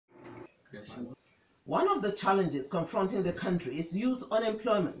Yes. One of the challenges confronting the country is youth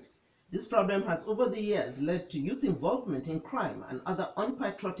unemployment. This problem has over the years led to youth involvement in crime and other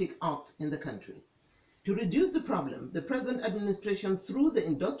unpatriotic acts in the country. To reduce the problem, the present administration, through the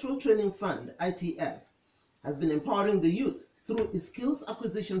Industrial Training Fund, ITF, has been empowering the youth through its skills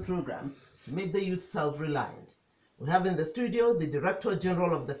acquisition programs to make the youth self-reliant. We have in the studio the Director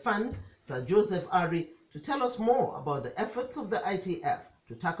General of the fund, Sir Joseph Ari, to tell us more about the efforts of the ITF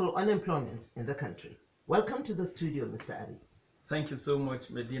to tackle unemployment in the country. Welcome to the studio, Mr. Ari. Thank you so much,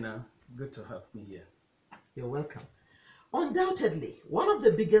 Medina. Good to have me here. You're welcome. Undoubtedly, one of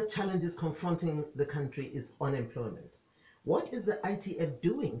the biggest challenges confronting the country is unemployment. What is the ITF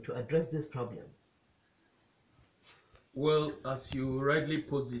doing to address this problem? Well, as you rightly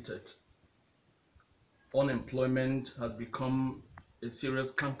posited, unemployment has become a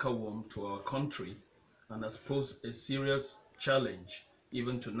serious cankerworm to our country and has posed a serious challenge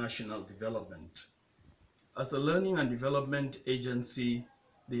even to national development. As a learning and development agency,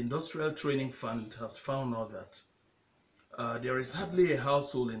 the Industrial Training Fund has found out that there is hardly a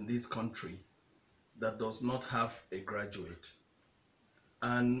household in this country that does not have a graduate.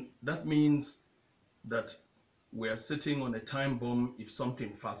 And that means that we are sitting on a time bomb if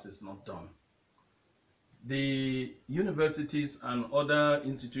something fast is not done. The universities and other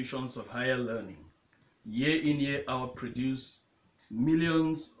institutions of higher learning, year in, year out, produce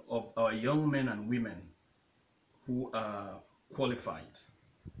millions of our young men and women who are qualified.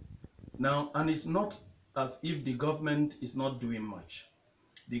 Now, and it's not as if the government is not doing much.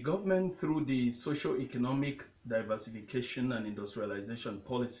 The government, through the socio-economic diversification and industrialization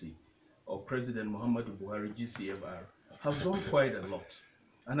policy of President Muhammadu Buhari, GCFR, has done quite a lot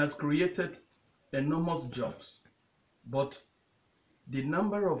and has created enormous jobs. But the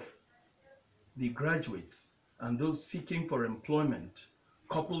number of the graduates and those seeking for employment,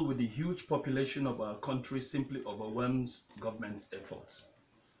 coupled with the huge population of our country, simply overwhelms government's efforts.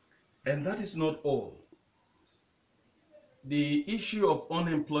 And that is not all. The issue of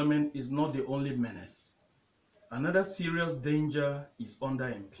unemployment is not the only menace. Another serious danger is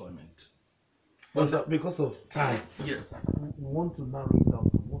underemployment. But because of time, yes, we want to narrow it down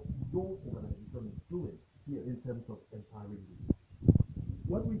to what your organization is doing here in terms of empowering youth.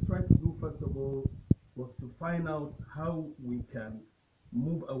 what we tried to do first of all was to find out how we can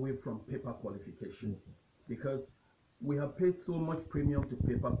move away from paper qualification, because we have paid so much premium to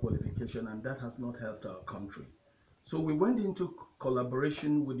paper qualification and that has not helped our country. So we went into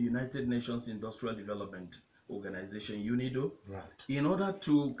collaboration with the United Nations Industrial Development Organization, UNIDO, in order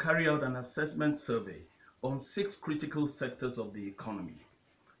to carry out an assessment survey on 6 critical sectors of the economy.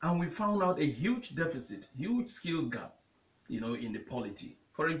 And we found out a huge deficit, huge skills gap, in the polity.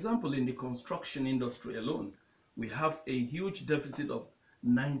 For example, in the construction industry alone, we have a huge deficit of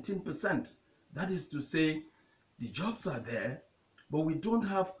 19%. That is to say, the jobs are there, but we don't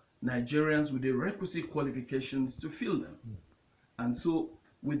have Nigerians with the requisite qualifications to fill them. And so,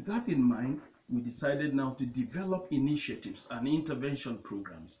 with that in mind, we decided now to develop initiatives and intervention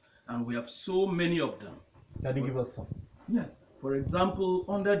programs, and we have so many of them. Can you give us some? Yes. For example,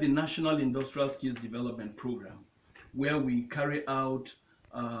 under the National Industrial Skills Development Program, where we carry out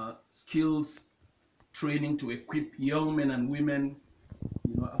skills training to equip young men and women,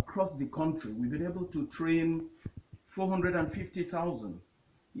 across the country, we've been able to train 450,000,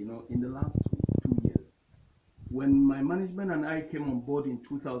 in the last two years. When my management and I came on board in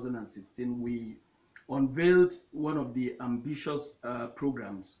 2016, we unveiled one of the ambitious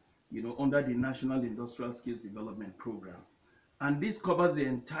programs, under the National Industrial Skills Development Program. And this covers the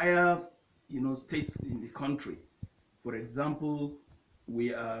entire, states in the country. For example,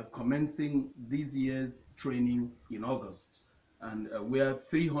 we are commencing this year's training in August, and where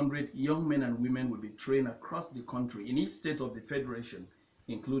 300 young men and women will be trained across the country in each state of the Federation,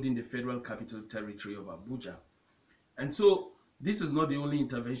 including the Federal Capital Territory of Abuja. And so this is not the only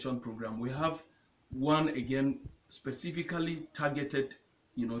intervention program. We have one, again, specifically targeted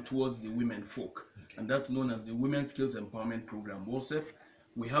towards the women folk, and that's known as the Women Skills Empowerment Program, WOSEP.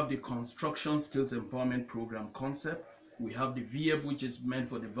 We have the Construction Skills Empowerment Program, CONCEPT. We have the VEB, which is meant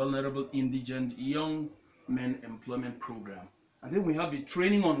for the Vulnerable Indigent Young Men Employment Program. And then we have the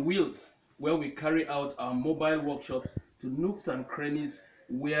Training on Wheels, where we carry out our mobile workshops to nooks and crannies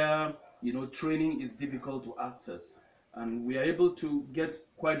where training is difficult to access. And we are able to get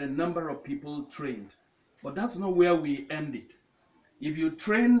quite a number of people trained. But that's not where we end it. If you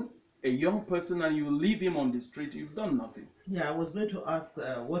train a young person and you leave him on the street, you've done nothing. Yeah, I was going to ask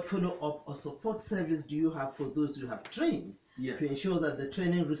what follow-up or support service do you have for those you have trained to ensure that the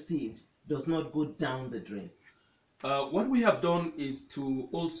training received does not go down the drain? What we have done is to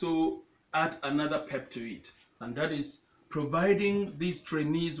also add another pep to it, and that is providing these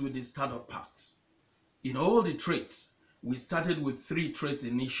trainees with the startup packs. In all the trades, we started with 3 trades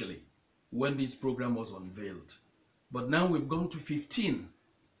initially when this program was unveiled. But now we've gone to 15.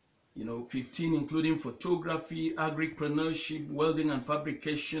 15 including photography, agripreneurship, welding and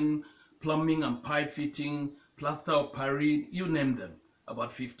fabrication, plumbing and pipe fitting, plaster of Paris, you name them.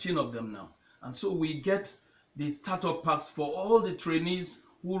 About 15 of them now. And so we get the startup packs for all the trainees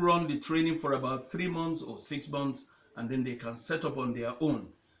who run the training for about 3 months or 6 months, and then they can set up on their own.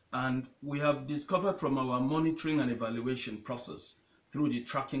 And we have discovered from our monitoring and evaluation process through the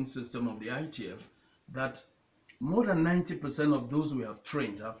tracking system of the ITF that more than 90% of those we have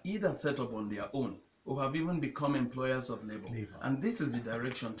trained have either set up on their own or have even become employers of labor. And this is the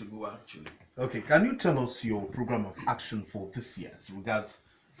direction to go, actually. Okay, can you tell us your program of action for this year as regards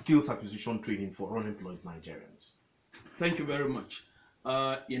skills acquisition training for unemployed Nigerians? Thank you very much.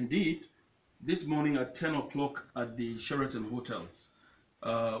 Indeed, this morning at 10 o'clock at the Sheraton Hotels,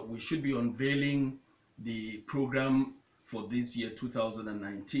 we should be unveiling the program for this year,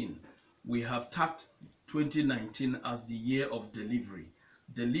 2019. We have tagged 2019 as the year of delivery.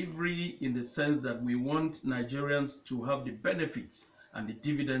 Delivery in the sense that we want Nigerians to have the benefits and the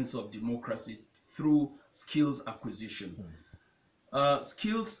dividends of democracy through skills acquisition.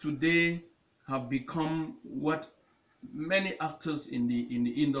 Skills today have become what many actors in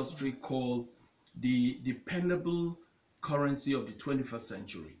the industry call the dependable currency of the 21st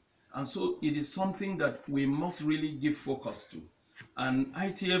century. And so it is something that we must really give focus to. And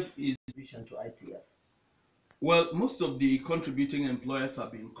ITF is Vision to ITF. Well, most of the contributing employers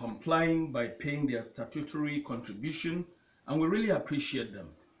have been complying by paying their statutory contribution, and we really appreciate them.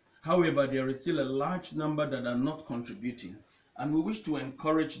 However, there is still a large number that are not contributing, and we wish to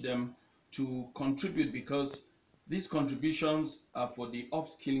encourage them to contribute because these contributions are for the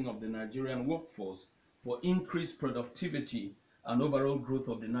upskilling of the Nigerian workforce, for increased productivity and overall growth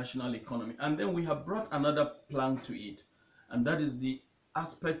of the national economy. And then we have brought another plank to it, and that is the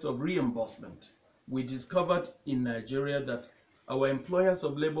aspect of reimbursement. We discovered in Nigeria that our employers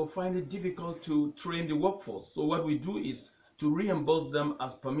of labor find it difficult to train the workforce. So what we do is to reimburse them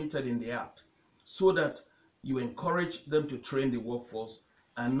as permitted in the Act, so that you encourage them to train the workforce,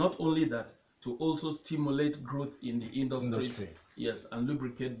 and not only that, to also stimulate growth in the industries, yes, and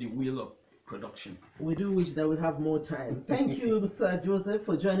lubricate the wheel of production. We do wish that we have more time. Thank you, Sir Joseph,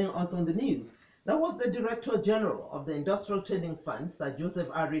 for joining us on the news. That was the Director General of the Industrial Training Fund, Sir Joseph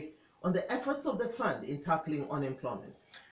Ari, on the efforts of the fund in tackling unemployment.